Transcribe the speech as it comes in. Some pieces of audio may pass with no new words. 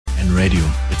Radio.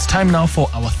 It's time now for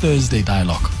our Thursday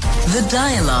Dialogue. The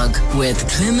Dialogue with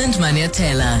Clement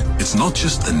Maniatela. It's not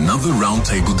just another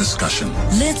roundtable discussion.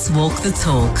 Let's walk the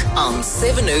talk on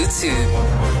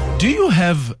 702. Do you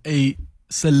have a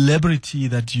celebrity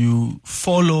that you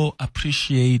follow,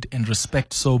 appreciate, and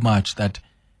respect so much that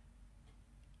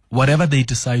whatever they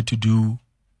decide to do,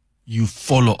 you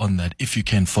follow on that, if you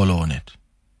can follow on it?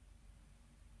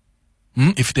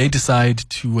 If they decide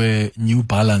to wear New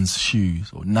Balance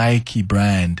shoes or Nike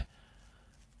brand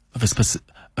of a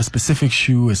specific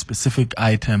shoe, a specific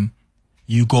item,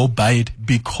 you go buy it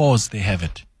because they have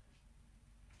it.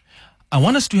 I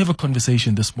want us to have a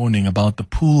conversation this morning about the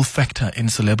pull factor in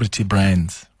celebrity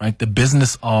brands, right? The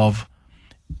business of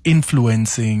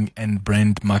influencing and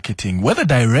brand marketing, whether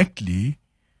directly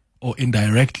or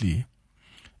indirectly.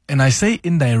 And I say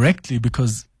indirectly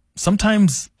because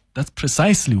sometimes that's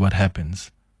precisely what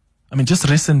happens. I mean, just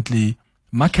recently,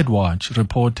 MarketWatch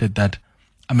reported that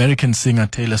American singer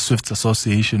Taylor Swift's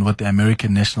association with the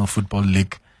American National Football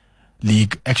League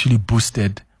actually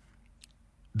boosted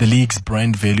the league's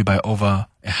brand value by over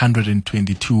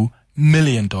 $122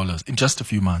 million in just a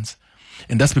few months.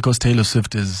 And that's because Taylor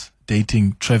Swift is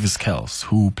dating Travis Kelce,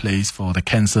 who plays for the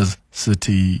Kansas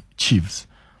City Chiefs.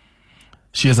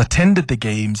 She has attended the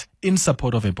games in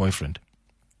support of her boyfriend.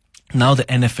 Now the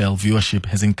NFL viewership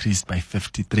has increased by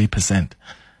 53%.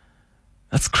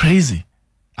 That's crazy.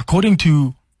 According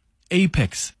to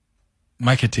Apex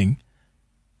Marketing,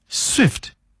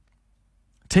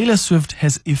 Taylor Swift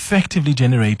has effectively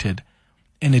generated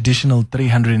an additional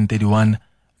 $331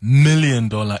 million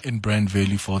in brand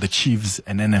value for the Chiefs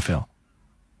and NFL.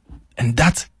 And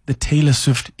that's the Taylor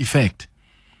Swift effect.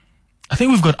 I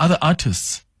think we've got other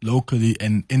artists locally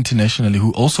and internationally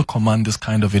who also command this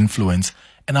kind of influence.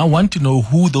 And I want to know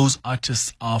who those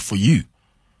artists are for you.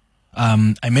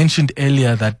 I mentioned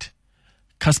earlier that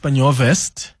Casper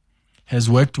Nyovest has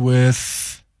worked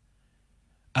with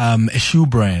a shoe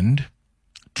brand,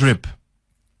 Drip.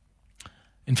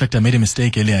 In fact, I made a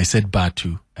mistake earlier. I said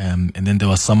Batu. And then there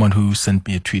was someone who sent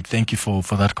me a tweet. Thank you for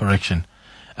that correction.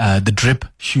 The Drip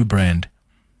shoe brand.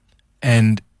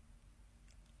 And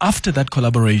after that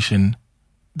collaboration,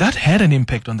 that had an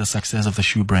impact on the success of the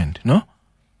shoe brand, no?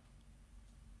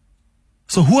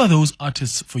 So who are those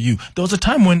artists for you? There was a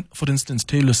time when, for instance,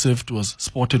 Taylor Swift was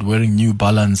spotted wearing New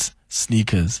Balance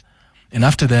sneakers. And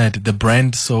after that, the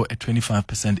brand saw a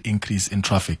 25% increase in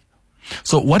traffic.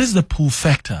 So what is the pull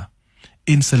factor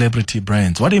in celebrity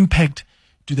brands? What impact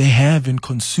do they have in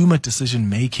consumer decision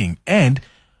making? And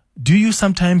do you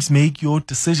sometimes make your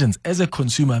decisions as a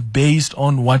consumer based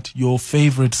on what your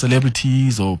favorite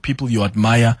celebrities or people you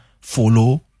admire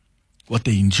follow, what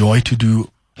they enjoy to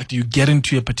do? Like, do you get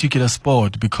into a particular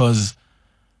sport because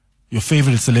your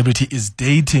favorite celebrity is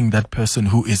dating that person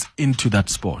who is into that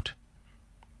sport?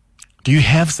 Do you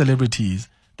have celebrities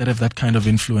that have that kind of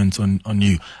influence on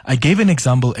you? I gave an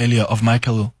example earlier of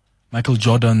Michael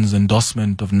Jordan's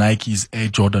endorsement of Nike's Air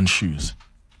Jordan shoes.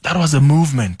 That was a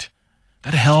movement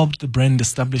that helped the brand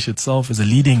establish itself as a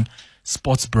leading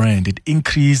sports brand. It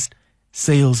increased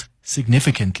sales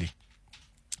significantly.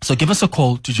 So give us a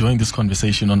call to join this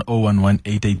conversation on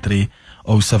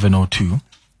 011-883-0702.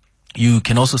 You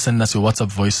can also send us your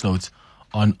WhatsApp voice notes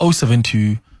on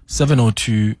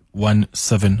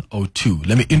 072-702-1702.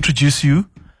 Let me introduce you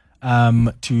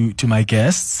to my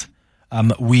guests.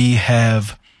 We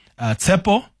have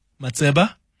Tshepo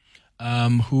Matseba,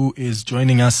 who is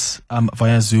joining us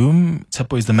via Zoom.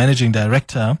 Tshepo is the managing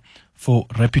director for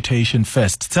Reputation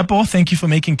First. Tshepo, thank you for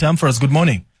making time for us. Good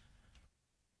morning.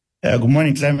 Good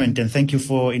morning, Clement, and thank you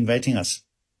for inviting us.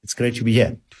 It's great to be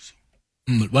here.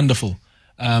 Wonderful.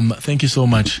 Thank you so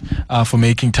much for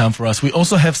making time for us. We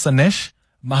also have Sanesh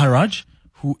Maharaj,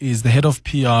 who is the head of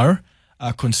PR,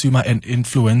 consumer and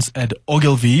influence at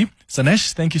Ogilvy.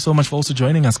 Sanesh, thank you so much for also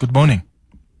joining us. Good morning.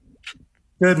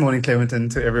 Good morning, Clement,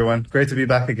 and to everyone. Great to be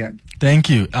back again. Thank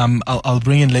you. I'll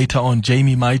bring in later on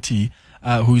Jamie Mighty,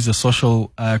 who is a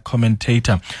social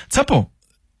commentator. Tshepo,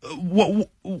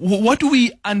 what do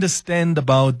we understand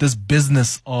about this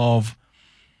business of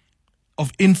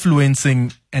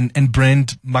influencing and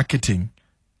brand marketing?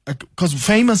 Because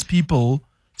famous people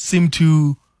seem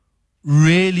to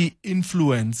really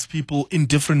influence people in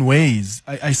different ways.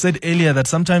 I said earlier that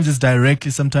sometimes it's directly,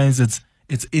 sometimes it's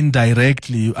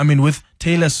indirectly. I mean, with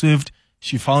Taylor Swift,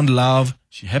 she found love.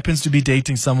 She happens to be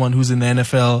dating someone who's in the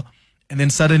NFL. And then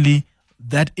suddenly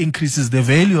that increases the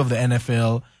value of the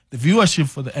NFL. The viewership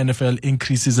for the NFL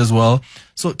increases as well.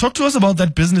 So talk to us about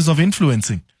that business of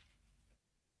influencing.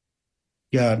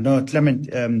 Yeah, no, Clement,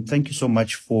 thank you so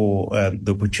much for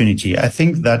the opportunity. I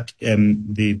think that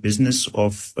the business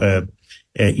of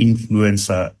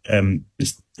influencer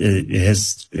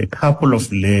has a couple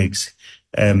of legs,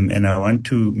 and I want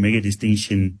to make a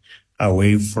distinction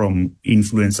away from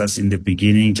influencers in the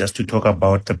beginning, just to talk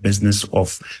about the business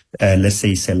of, let's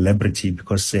say, celebrity,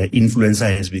 because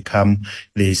influencer has become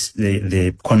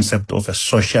the concept of a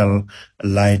social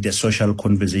light, a social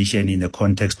conversation in the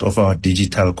context of our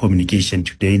digital communication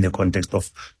today, in the context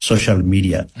of social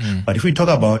media. But if we talk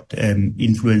about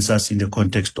influencers in the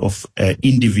context of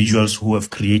individuals who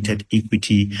have created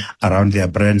equity around their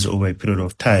brands over a period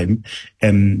of time,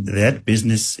 that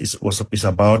business is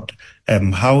about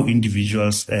how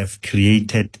individuals have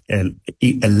created a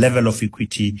level of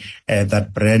equity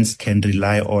that brands can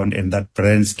rely on and that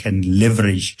brands can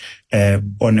leverage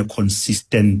on a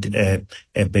consistent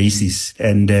basis.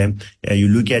 And you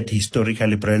look at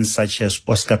historically brands such as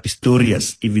Oscar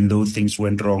Pistorius, even though things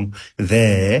went wrong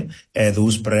there,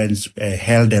 those brands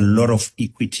held a lot of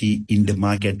equity in the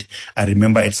market. I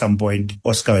remember at some point,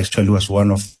 Oscar actually was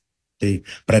one of the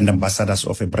brand ambassadors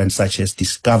of a brand such as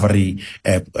Discovery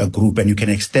Group, and you can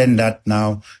extend that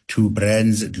now to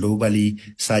brands globally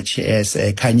such as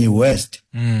Kanye West.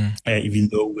 Even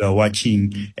though we are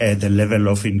watching the level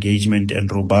of engagement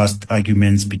and robust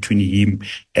arguments between him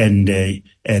and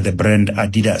the brand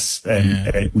Adidas,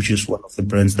 which is one of the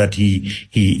brands that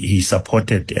he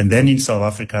supported. And then in South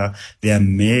Africa, there are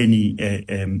many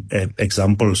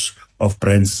examples of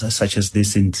brands such as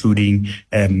this, including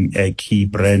key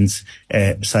brands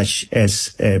such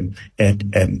as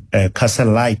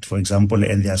Castle Light, for example,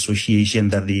 and the association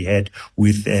that they had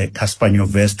with Caspar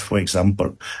Nyovest, for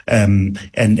example. And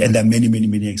there are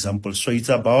many examples. So it's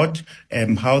about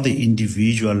how the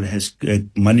individual has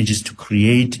manages to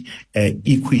create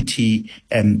equity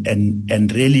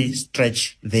and really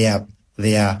stretch their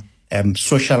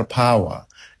social power,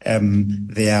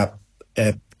 their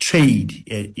trade,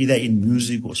 either in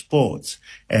music or sports,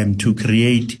 to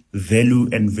create value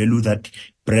and value that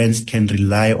brands can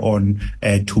rely on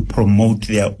to promote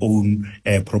their own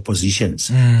propositions.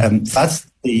 That's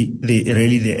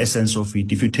really the essence of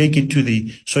it. If you take it to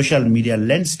the social media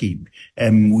landscape,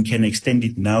 we can extend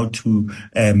it now to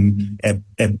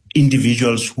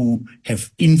individuals who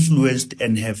have influenced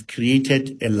and have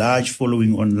created a large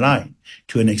following online,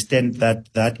 to an extent that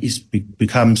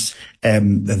becomes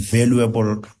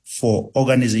valuable for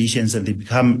organizations, and they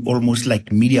become almost like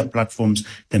media platforms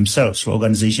themselves for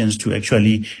organizations to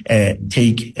actually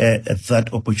take that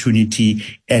opportunity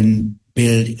and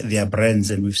build their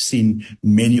brands. And we've seen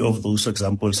many of those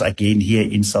examples again here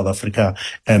in South Africa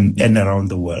and around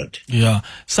the world. Yeah.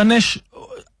 Sanesh,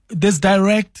 there's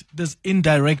direct, there's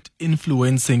indirect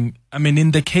influencing. I mean,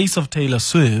 in the case of Taylor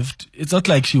Swift, it's not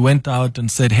like she went out and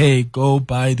said, hey, go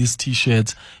buy these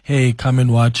t-shirts. Hey, come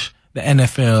and watch the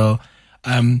NFL.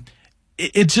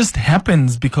 It just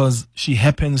happens because she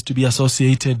happens to be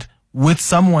associated with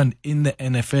someone in the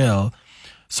NFL.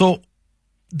 So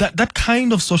that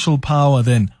kind of social power,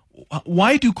 then,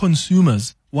 why do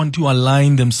consumers want to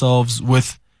align themselves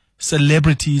with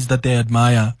celebrities that they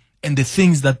admire and the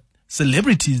things that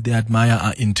celebrities they admire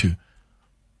are into?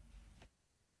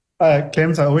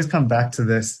 Clemens, I always come back to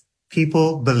this.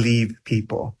 People believe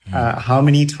people. How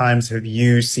many times have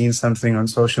you seen something on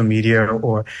social media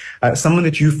or someone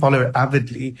that you follow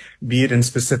avidly, be it in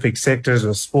specific sectors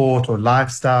or sport or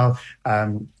lifestyle,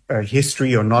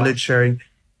 history or knowledge sharing?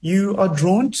 You are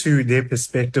drawn to their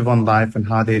perspective on life and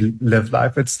how they live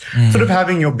life. It's sort of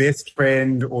having your best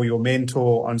friend or your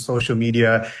mentor on social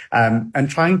media, and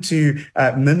trying to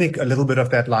mimic a little bit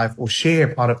of that life or share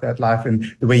part of that life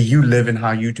in the way you live and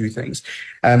how you do things.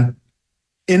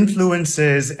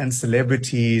 Influencers and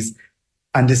celebrities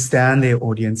understand their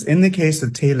audience. In the case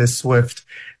of Taylor Swift,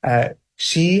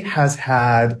 she has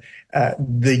had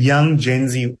the young Gen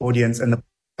Z audience in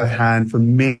the hand for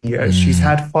many years. She's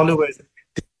had followers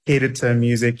dedicated to her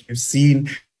music. You've seen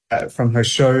from her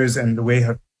shows and the way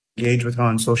her engage with her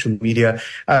on social media.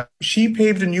 She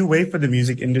paved a new way for the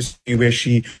music industry, where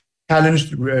she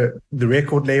challenged the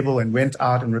record label and went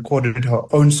out and recorded her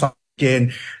own song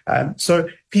again. So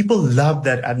people love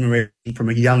that admiration from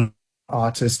a young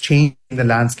artist, changing the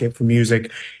landscape for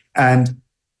music. And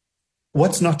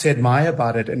what's not to admire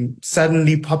about it? And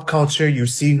suddenly pop culture, you're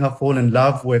seeing her fall in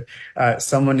love with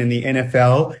someone in the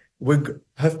NFL.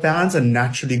 Her fans are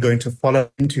naturally going to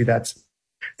follow into that.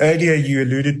 Earlier, you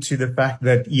alluded to the fact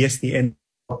that, yes, the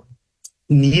NFL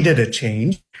needed a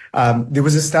change. There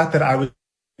was a stat that I was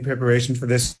in preparation for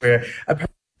this, where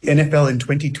apparently NFL in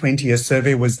 2020, a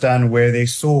survey was done where they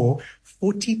saw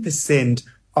 40%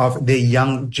 of their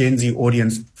young Gen Z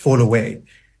audience fall away.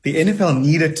 The NFL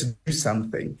needed to do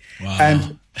something. Wow.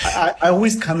 And I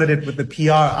always come at it with the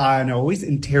PR eye, and I always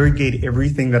interrogate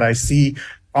everything that I see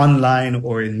online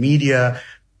or in media.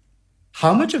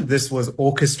 How much of this was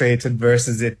orchestrated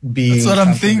versus it being? That's what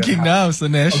I'm thinking now,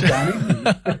 Sanesh.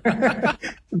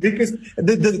 Because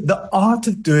the art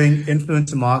of doing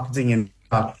influencer marketing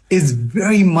is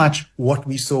very much what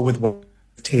we saw with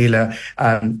Taylor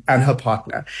and her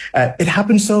partner. It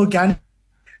happened so organic.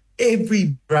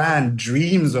 Every brand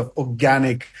dreams of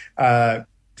organic and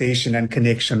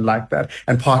connection like that,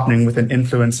 and partnering with an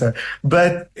influencer.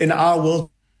 But in our world,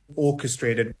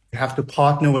 orchestrated, you have to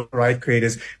partner with the right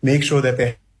creators, make sure that they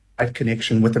have the right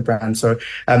connection with the brand. So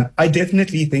I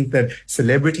definitely think that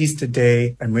celebrities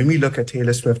today, and when we look at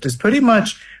Taylor Swift, is pretty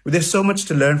much, there's so much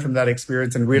to learn from that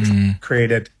experience, and we're trying to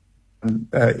create it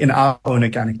in our own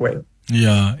organic way.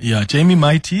 Yeah. Jamie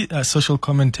Mighty, a social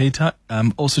commentator,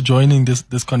 also joining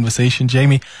this conversation.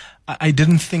 Jamie, I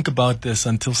didn't think about this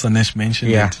until Sanesh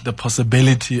mentioned it, the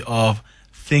possibility of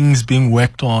things being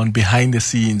worked on behind the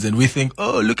scenes, and we think,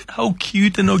 oh, look at how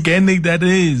cute and organic that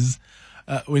is,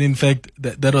 when in fact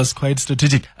that was quite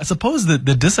strategic. I suppose the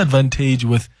disadvantage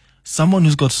with someone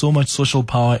who's got so much social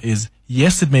power is,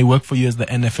 yes, it may work for you as the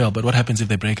NFL, but what happens if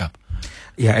they break up?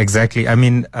 Yeah, exactly. I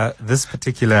mean, this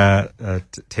particular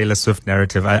Taylor Swift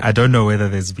narrative, I don't know whether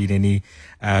there's been any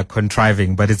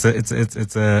contriving, but it's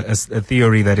a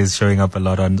theory that is showing up a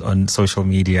lot on social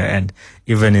media and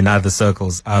even in other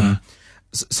circles.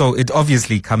 So it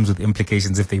obviously comes with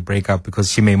implications if they break up, because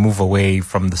she may move away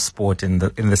from the sport in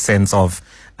the sense of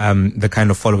the kind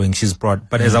of following she's brought.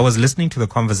 But as I was listening to the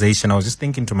conversation, I was just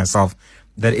thinking to myself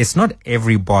that it's not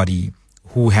everybody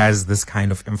who has this kind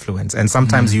of influence. And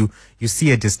sometimes you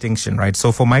see a distinction, right?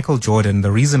 So for Michael Jordan,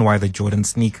 the reason why the Jordan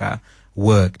sneaker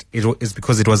worked is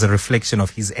because it was a reflection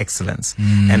of his excellence.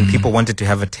 And people wanted to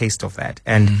have a taste of that.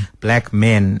 And black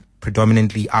men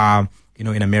predominantly are,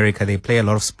 in America, they play a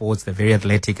lot of sports. They're very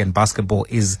athletic, and basketball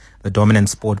is the dominant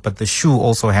sport. But the shoe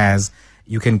also has,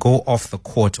 you can go off the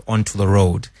court onto the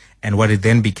road. And what it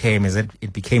then became is that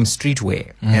it became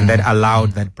streetwear. And that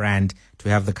allowed that brand to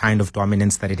have the kind of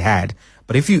dominance that it had.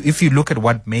 But if you look at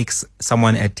what makes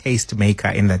someone a taste maker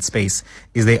in that space,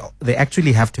 is they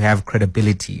actually have to have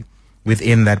credibility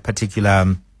within that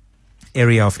particular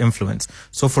area of influence.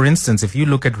 So for instance, if you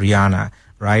look at Rihanna,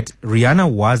 right?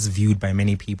 Rihanna was viewed by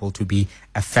many people to be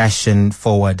a fashion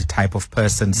forward type of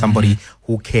person, somebody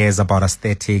who cares about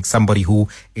aesthetics, somebody who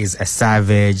is a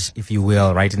savage, if you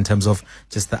will, right? In terms of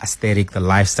just the aesthetic, the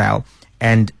lifestyle.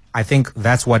 And I think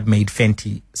that's what made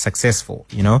Fenty successful,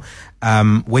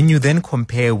 When you then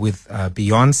compare with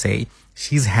Beyonce,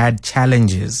 she's had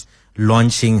challenges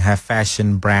launching her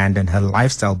fashion brand and her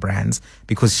lifestyle brands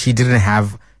because she didn't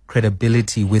have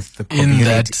credibility with the community. In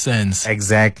that sense.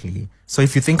 Exactly. So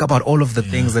if you think about all of the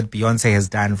things that Beyonce has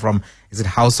done, from, is it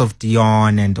House of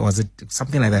Dion, and was it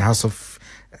something like that, House of,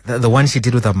 the one she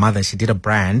did with her mother, she did a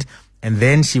brand. And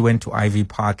then she went to Ivy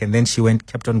Park, and then she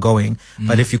kept on going.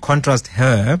 But if you contrast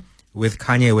her with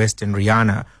Kanye West and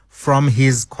Rihanna, from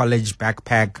his college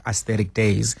backpack aesthetic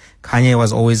days, Kanye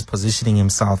was always positioning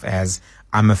himself as,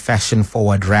 I'm a fashion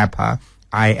forward rapper.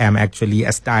 I am actually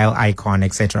a style icon,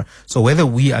 etc. So whether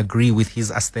we agree with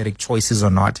his aesthetic choices or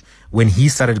not, when he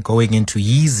started going into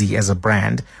Yeezy as a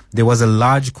brand, there was a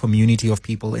large community of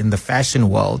people in the fashion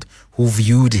world who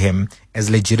viewed him as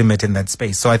legitimate in that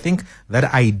space. So I think that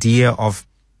idea of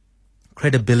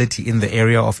credibility in the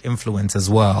area of influence as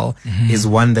well is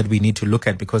one that we need to look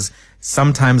at, because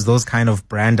sometimes those kind of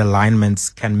brand alignments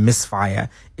can misfire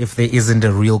if there isn't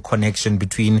a real connection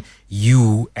between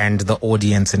you and the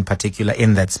audience in particular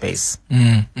in that space.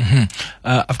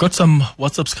 I've got some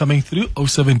WhatsApps coming through,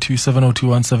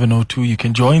 072-702-1702. You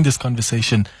can join this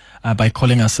conversation by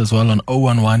calling us as well on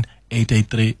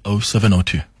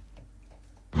 011-883-0702.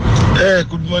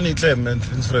 Good morning, Clem, and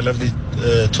thanks for a lovely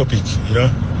topic,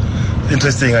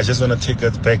 Interesting. I just want to take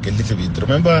it back a little bit.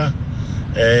 Remember,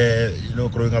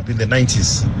 growing up in the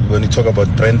 90s, when you talk about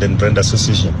brand and brand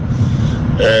association,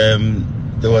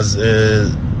 there was the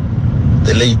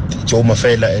late Joe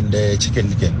Mafela and Chicken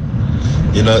Licken.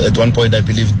 At one point, I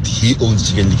believe he owns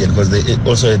Chicken Licken, because they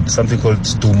also had something called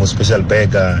Stumo Special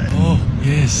Burger. Oh,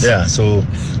 yes. Yeah, so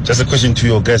just a question to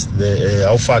your guest,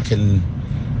 how far can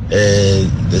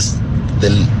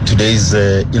today's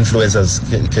influencers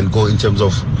can go in terms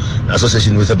of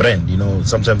association with a brand?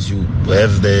 Sometimes you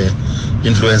have the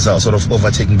influencer sort of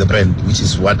overtaking the brand, which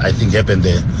is what I think happened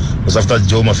there. Because after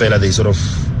Joe Mafela, they sort of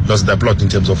lost their plot in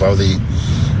terms of how they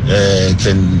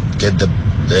can get the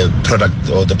product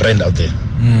or the brand out there.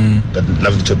 But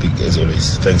lovely topic as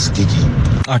always. Thanks, Kiki.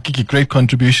 Kiki, great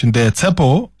contribution there.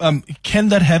 Tsepo, can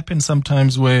that happen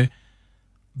sometimes where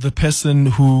the person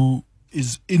who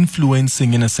is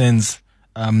influencing, in a sense,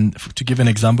 to give an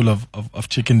example of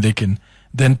Chicken Licken,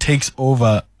 then takes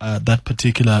over that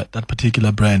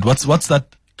particular brand? What's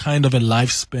that kind of a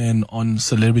lifespan on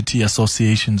celebrity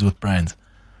associations with brands?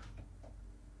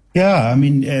 Yeah, I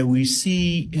mean, we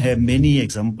see many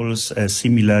examples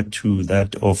similar to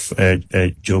that of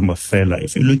Joe Mafela.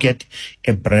 If you look at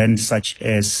a brand such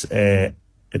as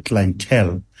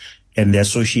Clientele and the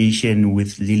association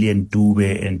with Lillian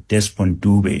Dube and Desmond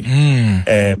Dube,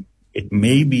 it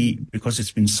may be, because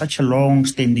it's been such a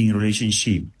long-standing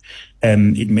relationship,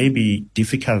 it may be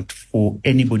difficult for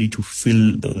anybody to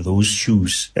fill those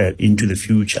shoes into the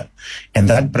future. And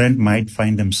that brand might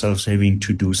find themselves having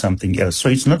to do something else. So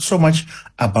it's not so much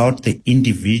about the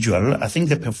individual. I think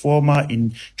the performer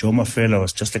in Joe Mafela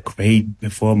was just a great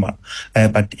performer.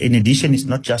 But in addition, it's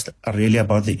not just really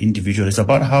about the individual. It's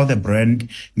about how the brand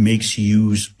makes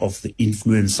use of the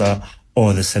influencer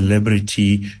or the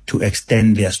celebrity to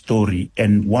extend their story.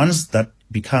 And once that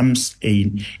becomes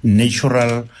a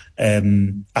natural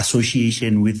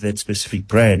association with that specific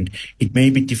brand, it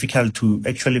may be difficult to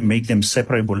actually make them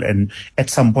separable. And at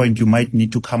some point, you might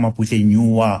need to come up with a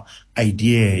newer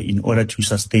idea in order to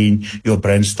sustain your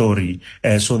brand story,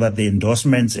 so that the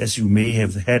endorsements, as you may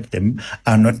have had them,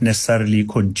 are not necessarily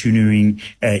continuing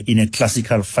in a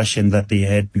classical fashion that they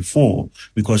had before,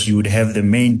 because you would have the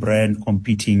main brand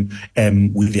competing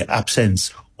with the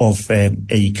absence of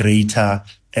a greater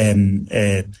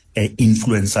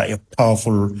influencer, a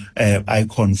powerful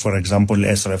icon, for example,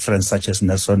 as reference such as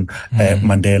Nelson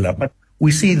Mandela. But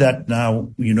we see that now,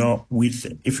 you know,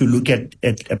 if you look at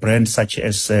a brand such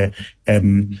as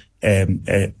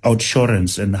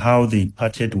Outsurance and how they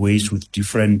parted ways with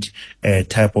different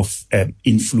type of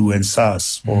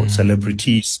influencers or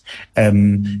celebrities,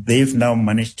 they've now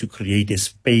managed to create a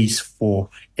space for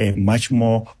a much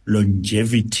more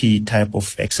longevity type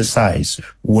of exercise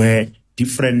where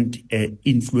different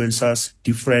influencers,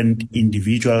 different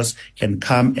individuals can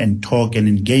come and talk and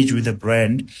engage with the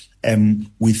brand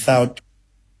without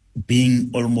being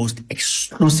almost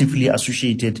exclusively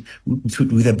associated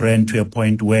with a brand to a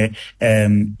point where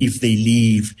if they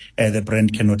leave, the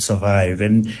brand cannot survive.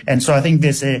 And so I think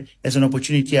there's an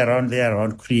opportunity around there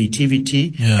around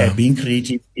creativity, being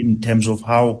creative in terms of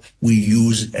how we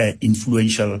use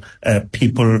influential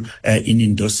people in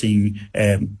endorsing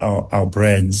our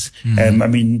brands. I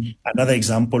mean, another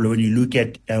example, when you look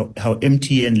at how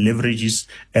MTN leverages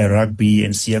rugby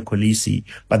and Siya Kolisi,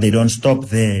 but they don't stop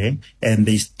there, and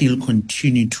they still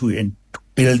continue to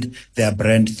build their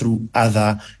brand through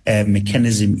other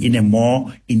mechanism in a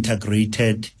more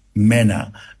integrated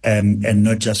manner, and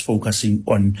not just focusing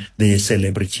on the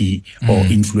celebrity or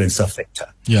influencer factor.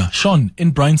 Yeah. Sean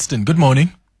in Bryanston, good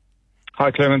morning. Hi,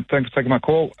 Clement. Thanks for taking my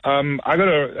call. I got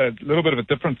a little bit of a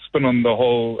different spin on the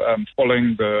whole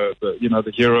following the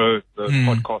hero, the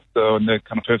podcaster, and that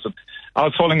kind of person. I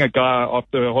was following a guy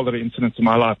after a whole lot of incidents in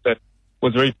my life that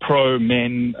was very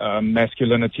pro-men,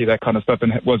 masculinity, that kind of stuff,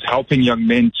 and was helping young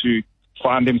men to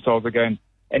find themselves again.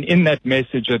 And in that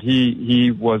message that he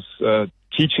was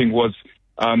teaching was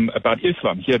about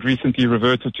Islam. He had recently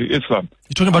reverted to Islam.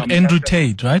 You're talking about Andrew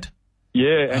Tate, right?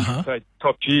 Yeah, Andrew Tate,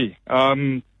 top G.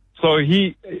 So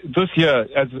this year,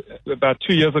 about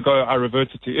 2 years ago, I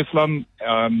reverted to Islam.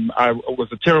 I was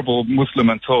a terrible Muslim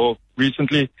until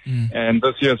recently, and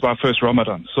this year is my first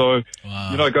Ramadan. So,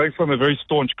 going from a very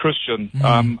staunch Christian,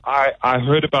 I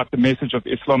heard about the message of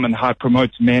Islam and how it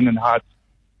promotes men and how it's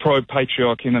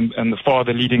pro-patriarchy and the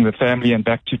father leading the family and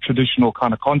back to traditional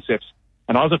kind of concepts.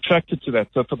 And I was attracted to that.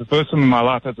 So for the first time in my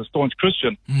life as a staunch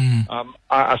Christian,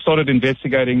 I started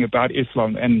investigating about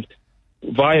Islam, and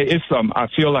via Islam, I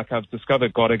feel like I've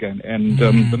discovered God again, and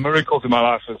the miracles in my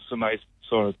life is amazing.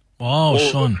 So, wow,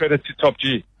 Sean, credit to Top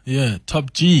G. Yeah,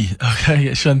 Top G.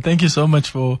 Okay, Sean, thank you so much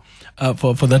for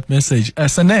that message.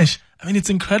 Sanesh, I mean, it's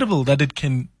incredible that it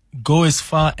can go as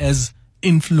far as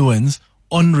influence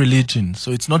on religion.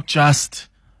 So it's not just,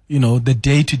 the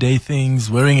day-to-day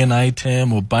things, wearing an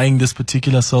item or buying this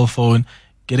particular cell phone,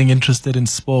 getting interested in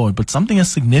sport, but something as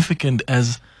significant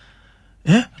as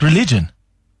religion.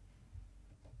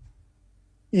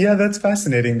 Yeah, that's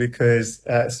fascinating because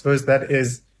I suppose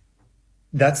that's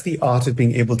the art of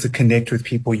being able to connect with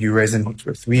people you resonate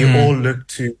with. We all look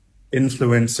to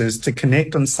influencers to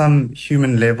connect on some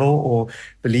human level or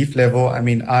belief level. I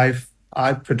mean, I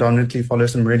predominantly follow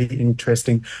some really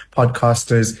interesting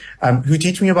podcasters who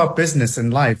teach me about business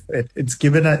and life.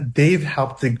 They've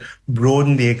helped to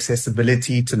broaden the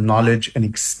accessibility to knowledge and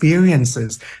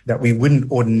experiences that we wouldn't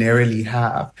ordinarily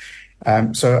have.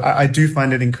 So I do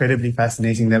find it incredibly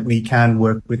fascinating that we can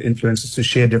work with influencers to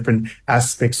share different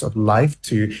aspects of life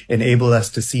to enable us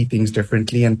to see things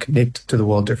differently and connect to the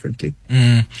world differently.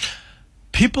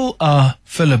 People are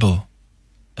fallible,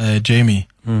 Jamie.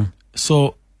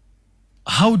 So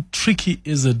how tricky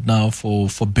is it now for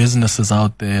businesses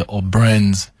out there or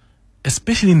brands,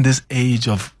 especially in this age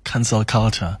of cancel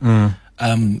culture?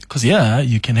 Because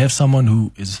you can have someone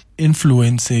who is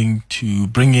influencing to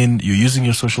bring in, you're using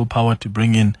your social power to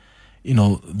bring in,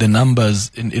 the numbers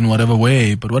in whatever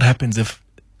way. But what happens if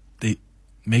they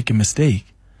make a mistake?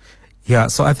 Yeah,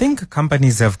 so I think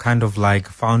companies have kind of like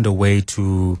found a way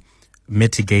to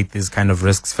mitigate these kind of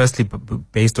risks. Firstly,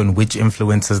 based on which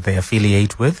influencers they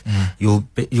affiliate with.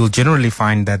 You'll generally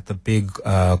find that the big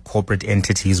corporate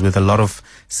entities with a lot of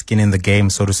skin in the game,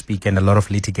 so to speak, and a lot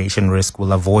of litigation risk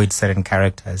will avoid certain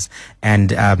characters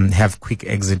and have quick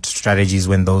exit strategies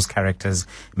when those characters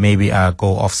maybe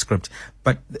go off script.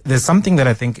 But there's something that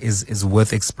I think is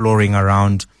worth exploring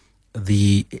around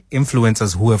the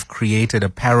influencers who have created a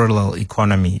parallel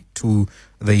economy to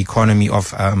the economy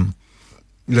of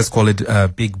let's call it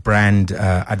big brand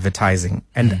advertising.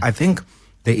 And I think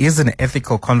there is an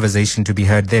ethical conversation to be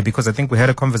heard there, because I think we had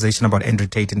a conversation about Andrew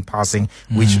Tate in passing,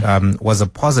 which was a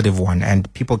positive one,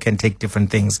 and people can take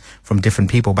different things from different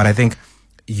people. But I think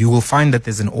you will find that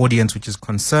there's an audience which is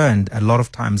concerned a lot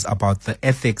of times about the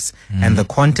ethics and the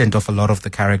content of a lot of the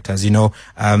characters,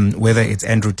 whether it's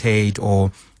Andrew Tate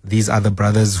or these other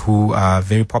brothers who are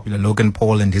very popular, Logan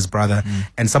Paul and his brother,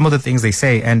 and some of the things they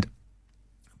say. And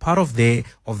part of the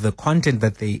content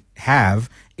that they have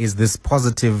is this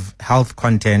positive health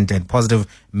content and positive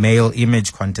male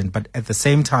image content. But at the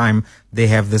same time, they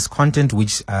have this content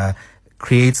which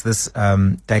creates this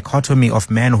dichotomy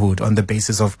of manhood on the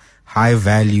basis of high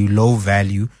value, low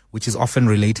value, which is often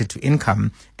related to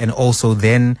income, and also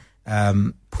then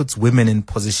puts women in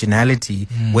positionality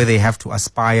where they have to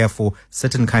aspire for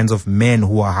certain kinds of men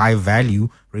who are high value,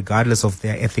 regardless of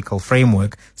their ethical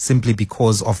framework, simply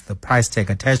because of the price tag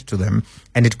attached to them.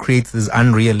 And it creates this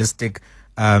unrealistic,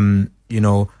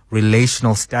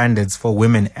 relational standards for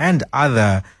women and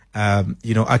other,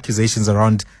 accusations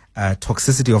around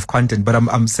toxicity of content. But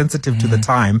I'm sensitive to the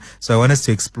time, so I want us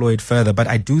to explore it further. But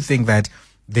I do think that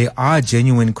there are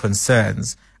genuine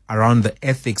concerns around the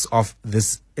ethics of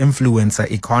this influencer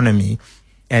economy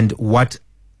and what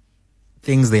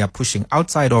things they are pushing.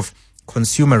 Outside of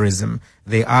consumerism,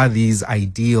 there are these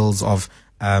ideals of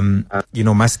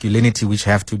masculinity which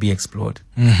have to be explored.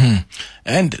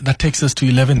 And that takes us to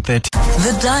 11:30.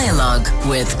 The Dialogue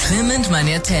with Clement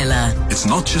Maniatela. It's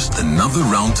not just another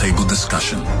roundtable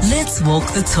discussion. Let's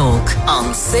walk the talk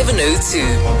on 702.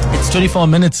 It's 24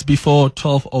 minutes before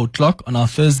 12 o'clock. On our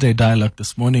Thursday Dialogue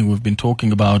this morning, we've been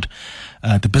talking about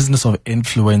the business of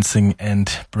influencing and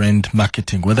brand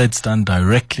marketing, whether it's done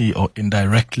directly or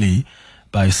indirectly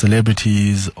by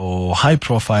celebrities or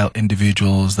high-profile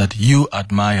individuals that you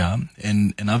admire.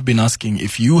 And I've been asking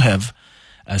if you have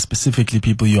specifically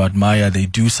people you admire, they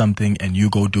do something and you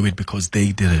go do it because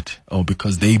they did it or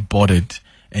because they bought it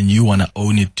and you want to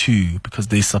own it too, because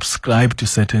they subscribe to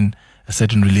a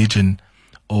certain religion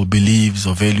or beliefs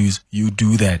or values. You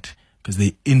do that because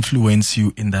they influence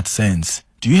you in that sense.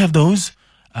 Do you have those?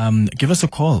 Give us a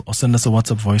call or send us a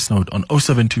WhatsApp voice note on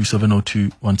 072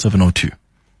 702 1702.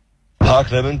 Hi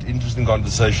Clement, interesting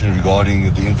conversation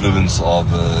regarding the influence of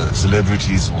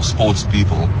celebrities or sports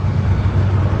people.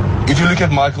 If you look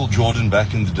at Michael Jordan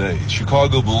back in the day,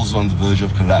 Chicago Bulls were on the verge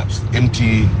of collapse.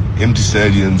 Empty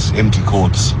stadiums, empty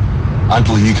courts,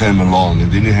 until he came along.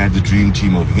 And then you had the dream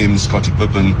team of him, Scottie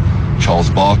Pippen,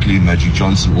 Charles Barkley, Magic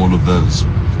Johnson, all of those.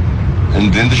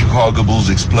 And then the Chicago Bulls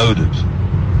exploded.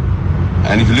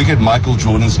 And if you look at Michael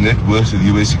Jordan's net worth of the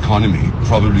US economy,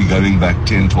 probably going back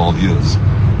 10, 12 years,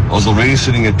 was already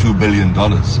sitting at $2 billion.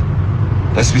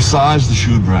 That's besides the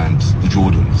shoe brand, the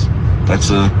Jordans. That's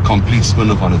a complete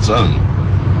spin-off on its own.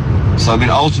 So,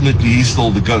 ultimately, he's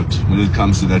still the GOAT when it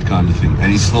comes to that kind of thing.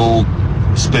 And he's still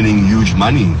spending huge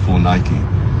money for Nike.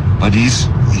 But he's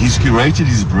curated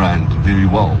his brand very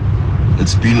well.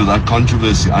 It's been without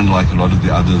controversy, unlike a lot of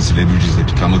the other celebrities that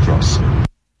you come across.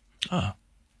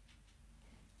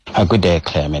 Good day,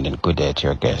 Clement, and good day to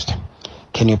your guest.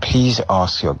 Can you please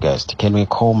ask your guest, can we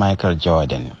call Michael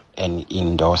Jordan an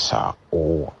endorser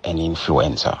or an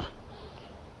influencer?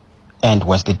 And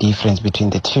what's the difference between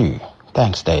the two?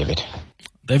 Thanks, David.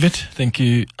 David, thank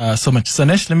you so much.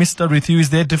 Sanesh, let me start with you. Is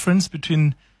there a difference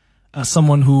between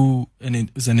someone who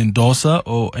is an endorser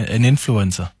or an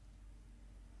influencer?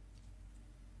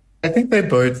 I think they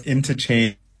both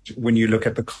interchange when you look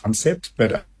at the concept,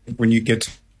 but when you get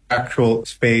to actual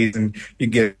phase and you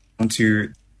get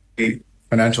onto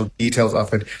financial details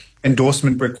of it.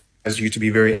 Endorsement requires you to be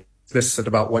very explicit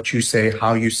about what you say,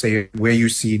 how you say it, where you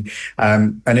see it,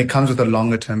 and it comes with a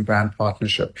longer-term brand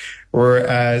partnership.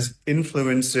 Whereas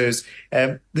influencers,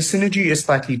 the synergy is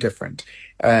slightly different.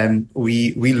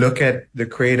 We look at the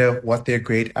creator, what they're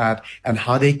great at, and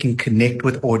how they can connect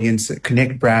with audiences,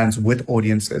 connect brands with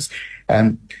audiences.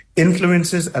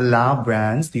 Influencers allow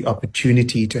brands the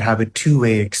opportunity to have a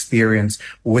two-way experience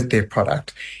with their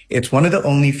product. It's one of the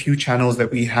only few channels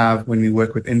that we have when we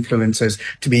work with influencers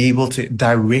to be able to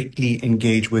directly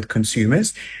engage with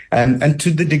consumers. And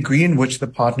to the degree in which the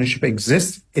partnership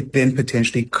exists, it then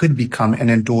potentially could become an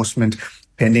endorsement,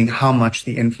 depending how much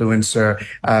the influencer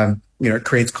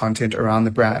creates content around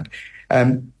the brand.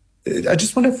 I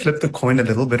just want to flip the coin a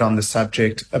little bit on the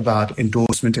subject about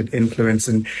endorsement and influence.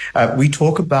 And we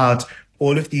talk about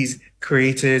all of these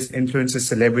creators, influencers,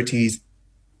 celebrities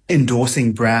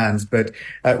endorsing brands. But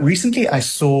recently I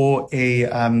saw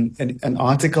an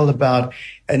article about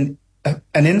an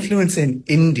influencer in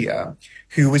India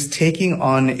who was taking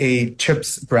on a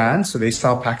chips brand. So they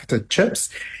sell packeted chips.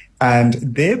 And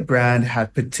their brand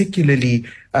had particularly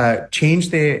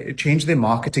changed their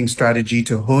marketing strategy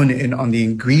to hone in on the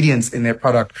ingredients in their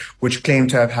product, which claimed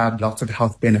to have had lots of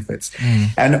health benefits.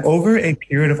 And over a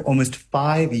period of almost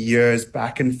 5 years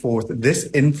back and forth, this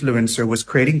influencer was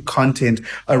creating content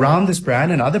around this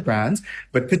brand and other brands,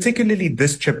 but particularly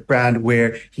this chip brand,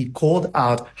 where he called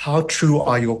out how true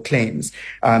are your claims.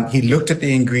 He looked at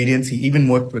the ingredients. He even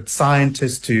worked with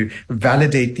scientists to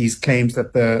validate these claims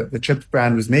that the chips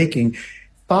brand was making.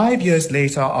 5 years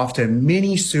later, after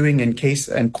many suing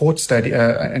and court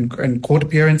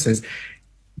appearances,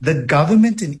 the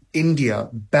government in India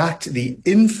backed the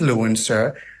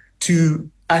influencer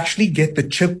to actually get the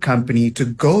chip company to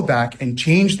go back and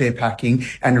change their packing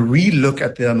and relook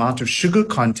at the amount of sugar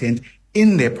content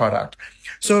in their product.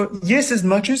 So yes, as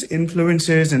much as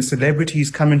influencers and celebrities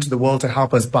come into the world to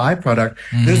help us buy product,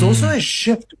 there's also a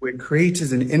shift where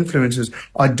creators and influencers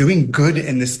are doing good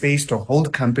in the space to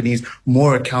hold companies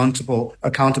more accountable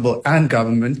and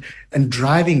government, and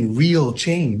driving real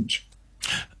change.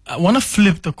 I want to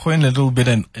flip the coin a little bit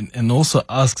and also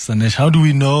ask Sanesh, how do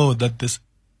we know that this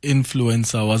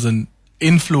influencer wasn't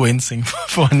influencing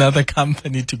for another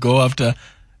company to go after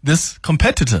this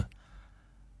competitor?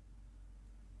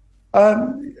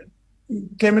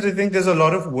 Clement, I think there's a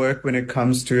lot of work when it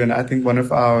comes to, and I think one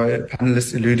of our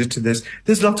panelists alluded to this,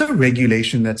 there's lots of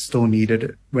regulation that's still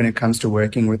needed when it comes to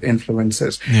working with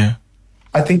influencers. Yeah.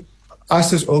 I think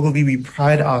us as Ogilvy, we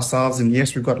pride ourselves, and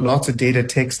yes, we've got lots of data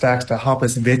tech stacks to help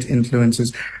us vet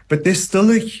influencers, but there's still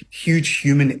a huge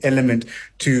human element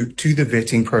to the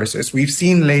vetting process. We've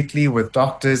seen lately with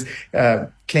doctors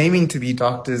claiming to be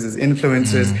doctors as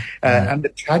influencers, and the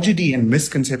tragedy and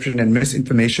misconception and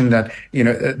misinformation that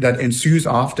ensues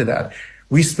after that.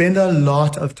 We spend a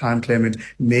lot of time, Clement,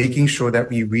 making sure that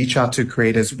we reach out to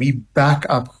creators. We back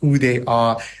up who they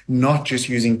are, not just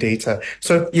using data.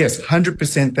 So yes,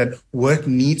 100% that work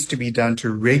needs to be done to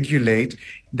regulate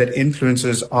that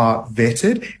influencers are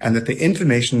vetted and that the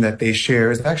information that they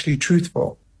share is actually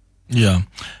truthful. Yeah.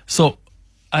 So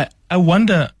I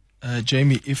wonder,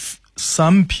 Jamie, if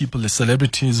some people, the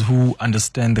celebrities who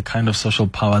understand the kind of social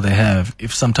power they have,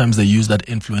 if sometimes they use that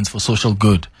influence for social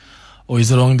good, or is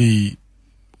it only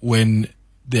when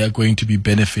they are going to be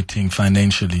benefiting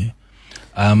financially?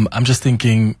 I'm just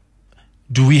thinking,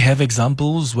 do we have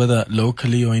examples, whether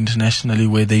locally or internationally,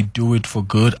 where they do it for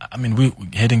good? I mean, we're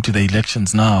heading to the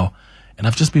elections now, and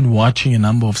I've just been watching a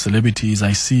number of celebrities.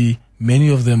 I see many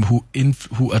of them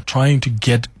who are trying to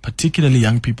get particularly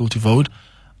young people to vote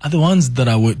are the ones that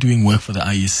are doing work for the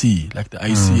IEC. Like the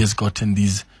IEC has gotten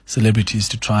these celebrities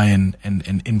to try and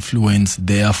influence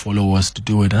their followers to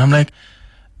do it. And I'm like,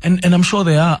 and I'm sure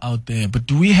they are out there, but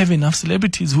do we have enough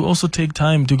celebrities who also take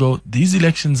time to go, these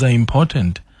elections are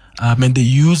important? And they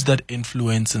use that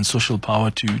influence and social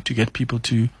power to get people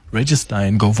to register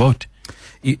and go vote.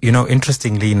 You know,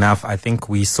 interestingly enough, I think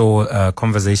we saw a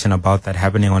conversation about that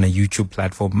happening on a YouTube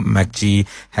platform. MacG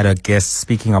had a guest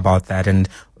speaking about that, and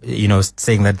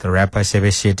saying that the rapper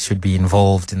Shebe Shit should be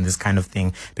involved in this kind of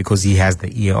thing because he has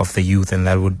the ear of the youth, and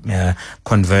that would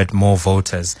convert more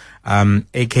voters.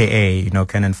 AKA,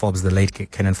 Kenan Forbes, the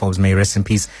late Kenan Forbes, may rest in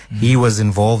peace. He was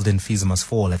involved in Fees Must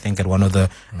Fall, I think, at one of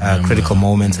the critical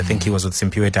moments. I think he was with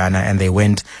Simpiwe Dana, and they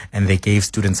went and they gave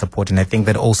student support. And I think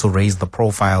that also raised the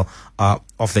profile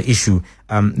of the issue.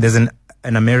 There's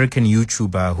an American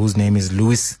YouTuber whose name is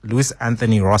Louis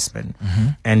Anthony Rossman,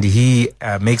 and he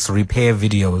makes repair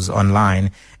videos online,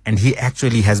 and he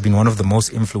actually has been one of the most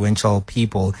influential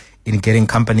people in getting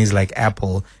companies like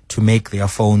Apple to make their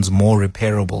phones more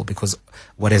repairable, because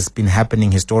what has been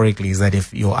happening historically is that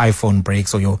if your iPhone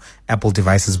breaks or your Apple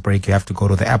devices break, you have to go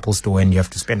to the Apple store and you have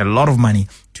to spend a lot of money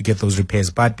to get those repairs.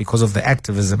 But because of the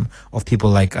activism of people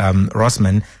like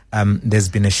Rossmann, there's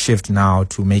been a shift now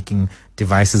to making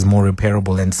devices more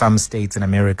repairable, and some states in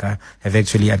America have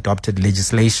actually adopted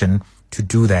legislation to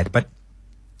do that. But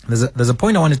there's a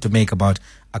point I wanted to make about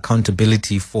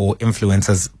accountability for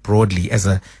influencers broadly as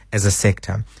a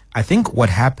sector. I think what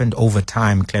happened over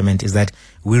time, Clement, is that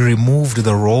we removed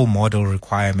the role model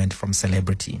requirement from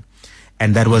celebrity.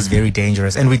 And that was very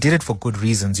dangerous. And we did it for good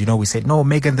reasons. You know, we said, no,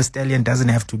 Megan Thee Stallion doesn't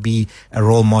have to be a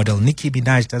role model. Nicki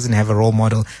Minaj doesn't have a role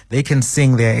model. They can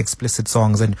sing their explicit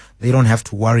songs and they don't have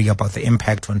to worry about the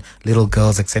impact on little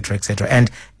girls, etc., etc.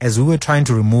 And as we were trying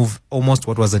to remove almost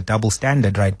what was a double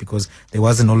standard, right? Because there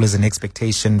wasn't always an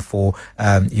expectation for,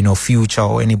 Future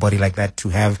or anybody like that to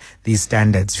have these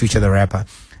standards, Future the rapper.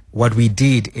 What we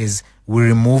did is we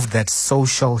removed that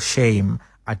social shame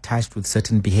attached with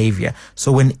certain behavior.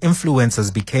 So when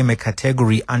influencers became a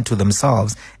category unto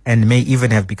themselves and may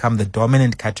even have become the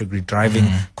dominant category driving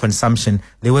consumption,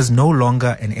 there was no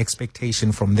longer an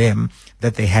expectation from them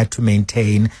that they had to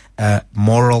maintain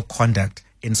moral conduct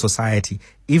in society,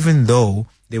 even though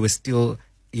they were still,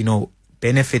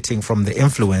 benefiting from the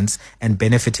influence and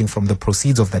benefiting from the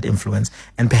proceeds of that influence.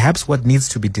 And perhaps what needs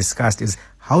to be discussed is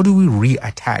how do we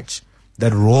reattach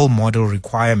that role model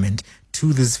requirement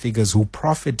to these figures who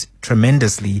profit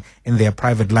tremendously in their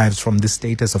private lives from the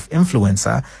status of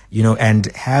influencer, and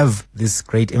have this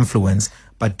great influence,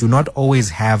 but do not always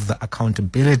have the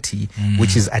accountability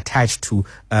which is attached to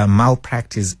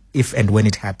malpractice if and when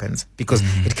it happens, because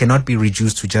it cannot be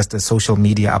reduced to just a social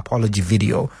media apology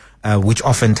video, which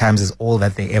oftentimes is all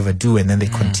that they ever do, and then they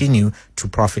continue to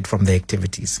profit from their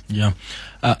activities. Yeah.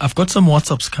 I've got some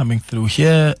WhatsApps coming through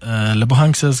here.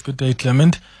 Lebohang says, good day,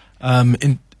 Clement.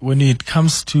 When it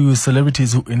comes to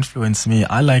celebrities who influence me,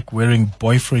 I like wearing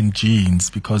boyfriend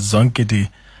jeans because Zonke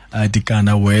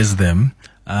Dikana wears them.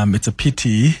 It's a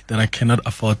pity that I cannot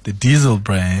afford the Diesel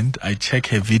brand. I check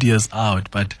her videos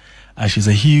out, but she's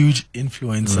a huge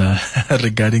influencer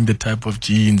regarding the type of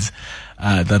jeans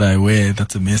that I wear.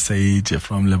 That's a message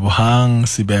from Lebohang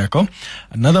Sibeko.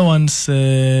 Another one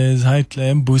says, hi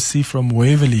Clem, Busi from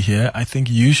Waverly here. I think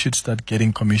you should start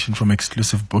getting commission from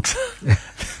Exclusive Books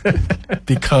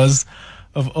because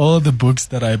of all the books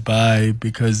that I buy,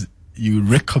 because you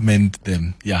recommend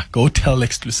them. Yeah, go tell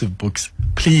Exclusive Books,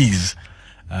 please,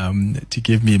 to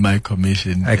give me my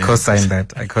commission. I co-sign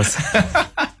that. I co-sign.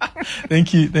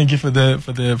 Thank you for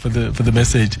the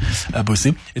message,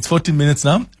 Busi. It's 14 minutes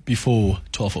now before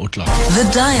 12 o'clock. The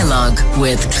Dialogue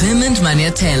with Clement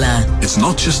Manyatela. It's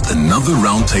not just another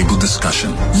roundtable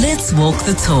discussion. Let's walk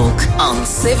the talk on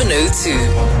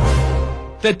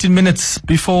 702. 13 minutes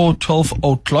before 12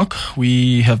 o'clock,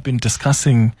 we have been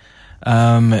discussing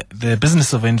the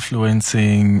business of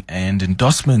influencing and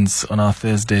endorsements on our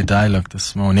Thursday Dialogue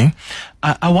this morning.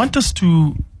 I want us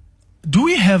to... Do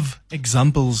we have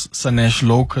examples, Sanesh,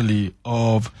 locally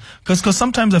of, because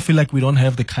sometimes I feel like we don't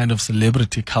have the kind of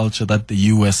celebrity culture that the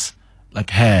US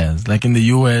has. Like in the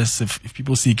US, if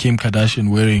people see Kim Kardashian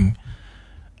wearing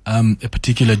a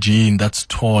particular jean that's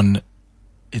torn,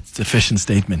 it's a fashion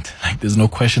statement. Like there's no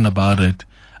question about it.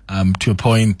 To a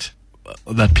point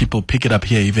that people pick it up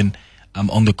here, even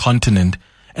on the continent.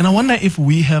 And I wonder if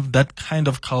we have that kind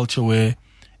of culture where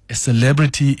a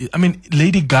celebrity,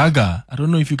 Lady Gaga, I don't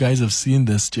know if you guys have seen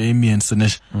this, Jamie and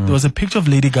Sanesh. There was a picture of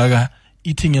Lady Gaga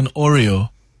eating an Oreo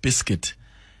biscuit.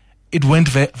 It went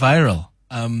viral.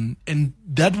 And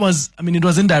that was, it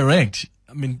was indirect.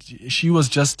 She was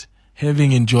just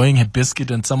enjoying her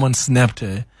biscuit and someone snapped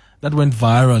her. That went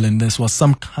viral, and this was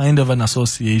some kind of an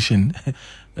association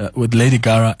with Lady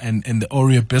Gaga and the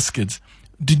Oreo biscuits.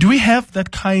 Do we have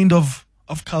that kind of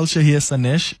culture here,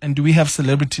 Sanesh? And do we have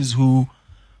celebrities who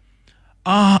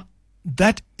are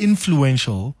that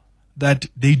influential that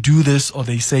they do this or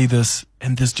they say this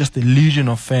and there's just a legion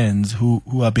of fans who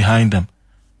are behind them?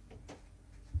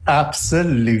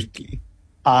 Absolutely.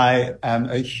 I am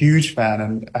a huge fan,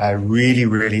 and I really,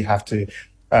 really have to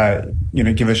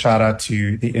give a shout out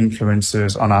to the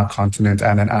influencers on our continent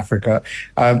and in Africa.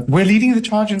 We're leading the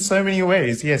charge in so many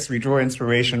ways. Yes, we draw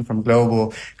inspiration from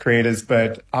global creators,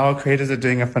 but our creators are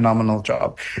doing a phenomenal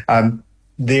job.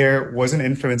 There was an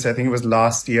influencer, I think it was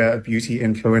last year, a beauty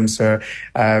influencer,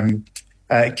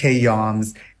 Kay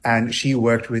Yarns, and she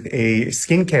worked with a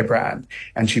skincare brand,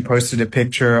 and she posted a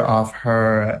picture of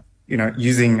her,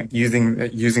 using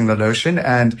the lotion.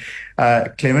 And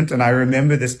Clement, and I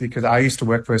remember this because I used to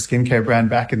work for a skincare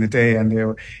brand back in the day,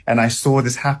 and I saw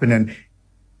this happen, and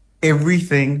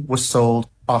everything was sold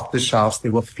off the shelves. They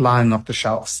were flying off the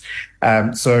shelves.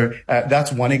 So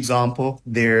that's one example.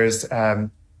 There's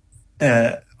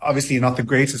obviously not the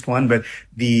greatest one, but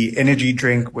the energy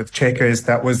drink with Checkers,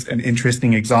 that was an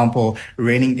interesting example,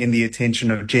 reining in the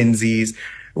attention of Gen Zs.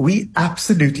 We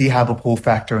absolutely have a pull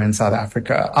factor in South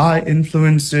Africa. Our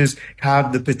influencers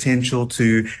have the potential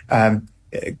to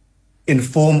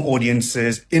inform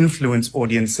audiences, influence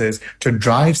audiences, to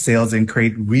drive sales and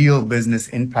create real business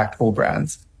impact for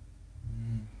brands.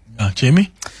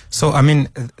 Jamie? So, I mean,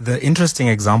 the interesting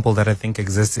example that I think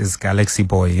exists is Galaxy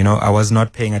Boy. You know, I was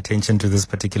not paying attention to this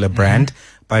particular brand,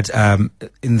 but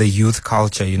in the youth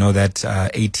culture, you know, that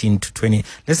 18 to 20,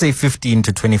 let's say 15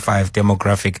 to 25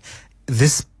 demographic,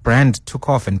 this brand took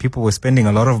off and people were spending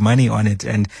a lot of money on it,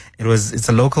 and it's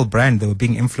a local brand. They were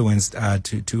being influenced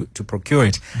to procure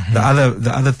it. The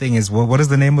other thing is, what is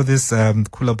the name of this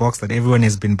cooler box that everyone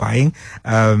has been buying?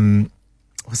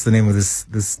 What's the name of this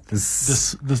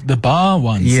the bar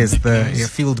ones? Yes, the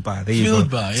Field Bar. There you go.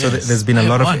 Field Bar. Yes. So there's been a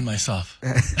lot of myself.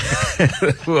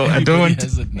 Well, I don't want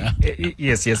has it now.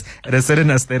 Yes, and a certain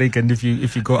aesthetic, and if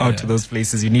you go out to those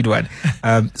places, you need one.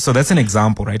 So that's an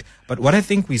example, right? But what I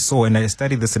think we saw, and I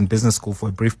studied this in business school for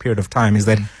a brief period of time, is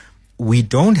that we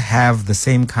don't have the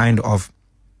same kind of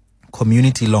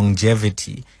community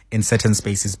longevity in certain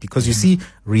spaces, because you see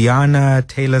Rihanna,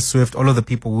 Taylor Swift, all of the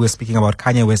people we were speaking about,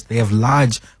 Kanye West, they have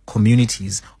large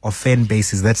communities of fan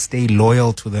bases that stay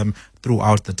loyal to them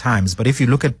throughout the times. But if you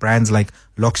look at brands like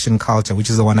Lokshin Culture, which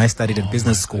is the one I studied at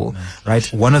business school, right?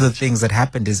 One of the things that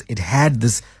happened is it had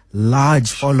this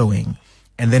large following.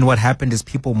 And then what happened is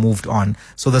people moved on.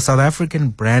 So the South African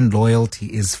brand loyalty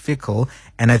is fickle.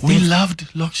 And I think we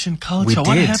loved Lokshin Culture.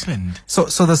 What happened? So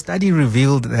the study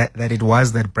revealed that it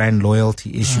was that brand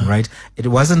loyalty issue, right? It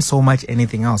wasn't so much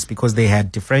anything else, because they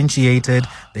had differentiated,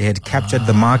 they had captured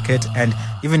the market. And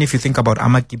even if you think about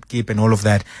Amakip Kip and all of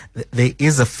that, there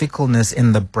is a fickleness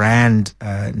in the brand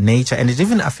nature. And it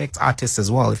even affects artists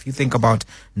as well. If you think about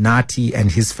Nati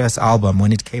and his first album,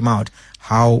 when it came out,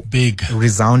 how big,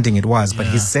 resounding it was. But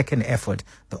his second effort,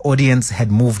 the audience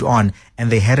had moved on,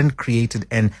 and they hadn't created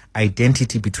an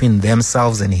identity between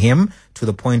themselves and him to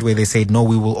the point where they said, no,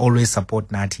 we will always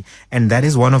support Nati. And that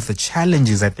is one of the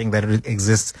challenges, I think, that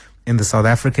exists in the South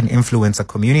African influencer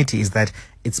community, is that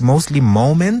it's mostly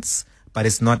moments, but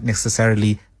it's not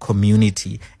necessarily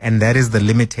community. And that is the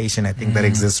limitation, I think, that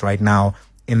exists right now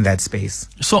in that space.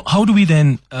 So how do we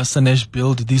then, Sanesh,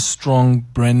 build this strong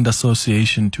brand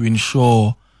association to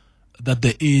ensure that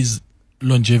there is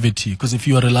longevity? Because if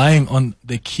you are relying on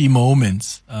the key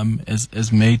moments,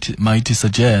 as Mighty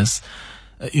suggests,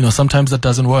 sometimes that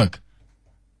doesn't work.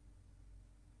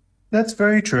 That's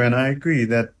very true. And I agree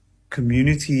that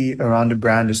community around a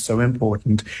brand is so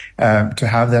important to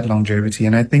have that longevity.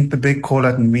 And I think the big call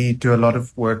out, and we do a lot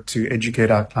of work to educate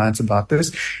our clients about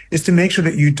this, is to make sure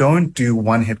that you don't do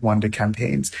one-hit wonder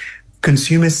campaigns.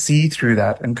 Consumers see through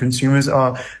that, and consumers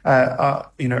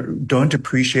don't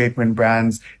appreciate when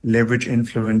brands leverage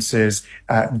influencers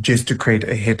just to create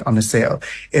a hit on a sale.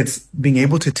 It's being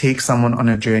able to take someone on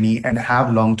a journey and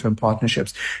have long-term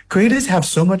partnerships. Creators have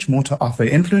so much more to offer.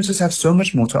 Influencers have so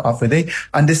much more to offer. They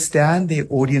understand their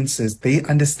audiences. They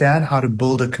understand how to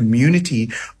build a community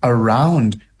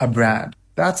around a brand.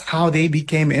 That's how they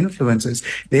became influencers.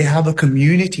 They have a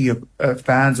community of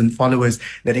fans and followers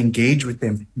that engage with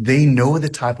them. They know the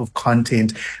type of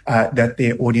content that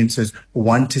their audiences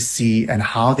want to see and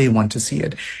how they want to see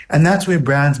it. And that's where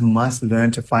brands must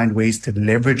learn to find ways to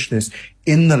leverage this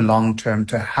in the long term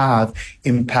to have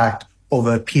impact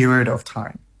over a period of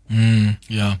time.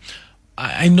 Yeah.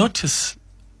 I notice,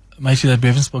 Mighty, that we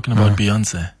haven't spoken about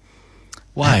Beyonce.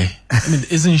 Why? I mean,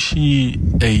 isn't she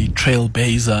a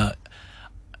trailblazer?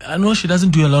 I know she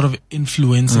doesn't do a lot of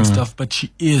influencing stuff, but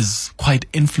she is quite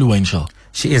influential.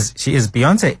 She is.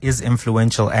 Beyonce is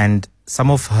influential, and some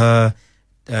of her,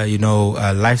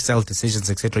 lifestyle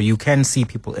decisions, etc. You can see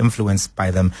people influenced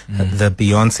by them. The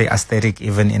Beyonce aesthetic,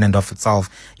 even in and of itself,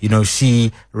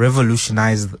 she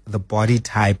revolutionized the body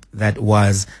type that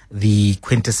was the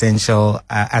quintessential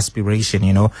aspiration.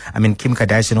 I mean, Kim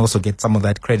Kardashian also gets some of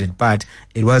that credit, but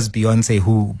it was Beyonce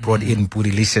who brought in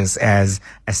Bootylicious as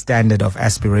a standard of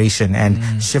aspiration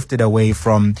and shifted away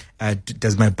from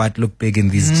does my butt look big in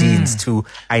these jeans to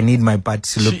I need my butt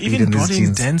to look big in these jeans. She even brought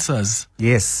in dancers,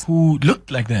 yes, who looked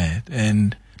like that.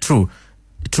 And true.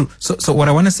 So what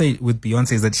I want to say with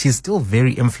Beyonce is that she's still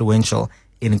very influential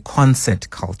in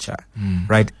concert culture,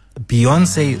 right?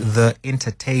 Beyonce, the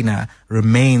entertainer,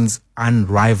 remains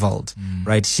unrivaled,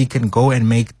 right? She can go and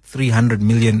make 300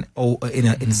 million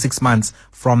in 6 months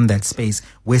from that space,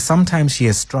 where sometimes she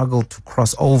has struggled to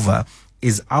cross over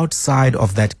is outside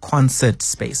of that concert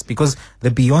space, because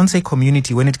the Beyonce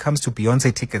community, when it comes to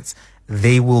Beyonce tickets,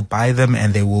 they will buy them,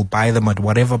 and they will buy them at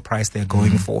whatever price they're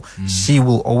going for. She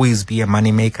will always be a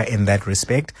moneymaker in that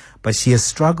respect, but she has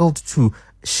struggled to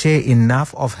share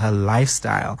enough of her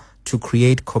lifestyle to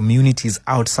create communities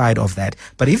outside of that.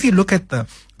 But if you look at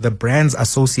the brands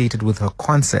associated with her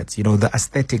concerts, you know, the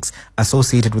aesthetics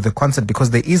associated with the concert, because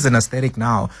there is an aesthetic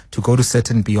now to go to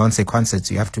certain Beyonce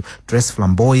concerts. You have to dress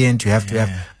flamboyant, you have to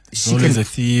have... There's always a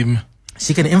theme.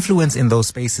 She can influence in those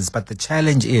spaces, but the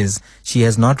challenge is she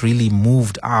has not really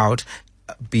moved out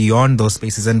beyond those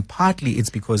spaces, and partly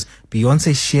it's because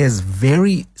Beyonce shares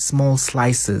very small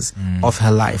slices of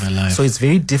her life. So it's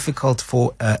very difficult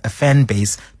for a fan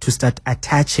base to start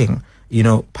attaching, you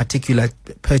know, particular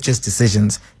purchase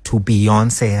decisions to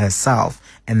Beyonce herself,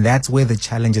 and that's where the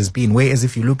challenge has been. Whereas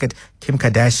if you look at Kim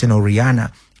Kardashian or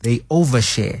Rihanna, they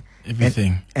overshare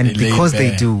everything, and because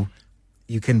they do,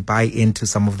 you can buy into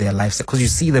some of their lifestyle, because you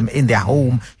see them in their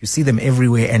home, you see them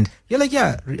everywhere, and you're like,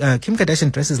 Kim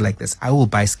Kardashian dresses like this, I will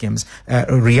buy Skims.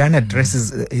 Rihanna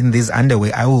dresses in this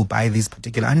underwear, I will buy these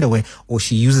particular underwear, or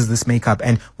she uses this makeup.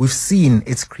 And we've seen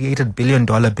it's created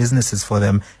billion-dollar businesses for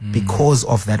them because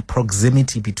of that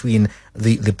proximity between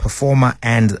the performer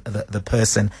and the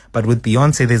person. But with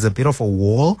Beyonce, there's a bit of a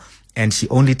wall, and she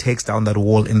only takes down that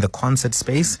wall in the concert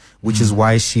space, which is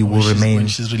why she will remain. When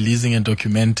she's releasing a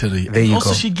documentary. There you also,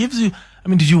 go. She gives you. I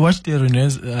mean, did you watch the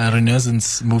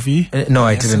Renaissance movie? No,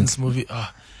 I didn't. Movie.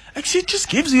 Actually, it just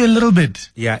gives you a little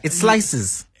bit. Yeah, it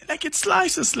slices. Like it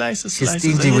slices. She's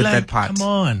stingy with that part. Come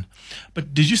on.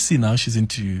 But did you see now she's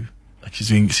into? Like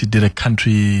she did a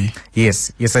country.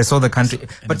 Yes, I saw the country.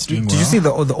 But did you see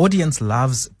the audience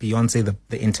loves Beyonce,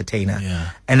 the entertainer? Yeah.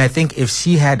 And I think if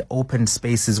she had opened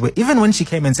spaces where, even when she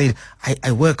came and said,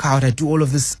 I work out, I do all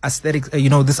of this aesthetic,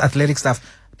 this athletic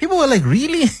stuff, people were like,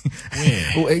 really?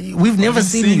 We've never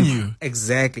seen you.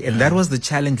 Exactly. And that was the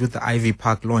challenge with the Ivy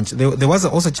Park launch. There was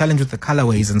also a challenge with the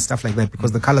colorways and stuff like that,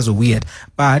 because the colors were weird.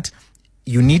 But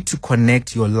you need to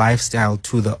connect your lifestyle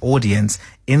to the audience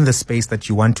in the space that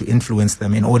you want to influence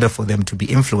them in order for them to be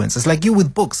influenced. It's like you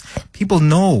with books. People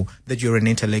know that you're an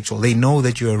intellectual. They know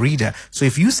that you're a reader. So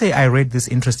if you say, I read this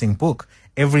interesting book,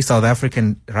 every South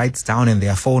African writes down in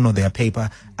their phone or their paper,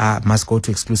 must go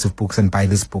to Exclusive Books and buy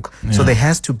this book. Yeah. So there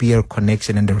has to be a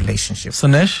connection and a relationship.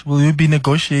 Sanesh, will you be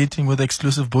negotiating with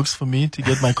Exclusive Books for me to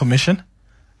get my commission?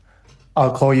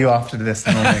 I'll call you after this.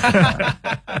 And we'll make it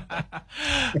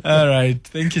All right.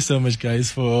 Thank you so much,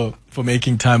 guys, for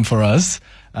making time for us.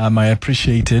 I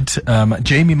appreciate it.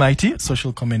 Jamie Mighty,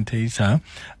 social commentator,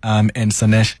 and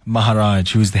Sanesh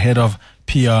Maharaj, who is the head of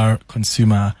PR,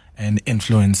 consumer, and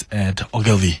influence at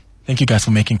Ogilvy. Thank you, guys,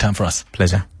 for making time for us.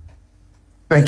 Pleasure.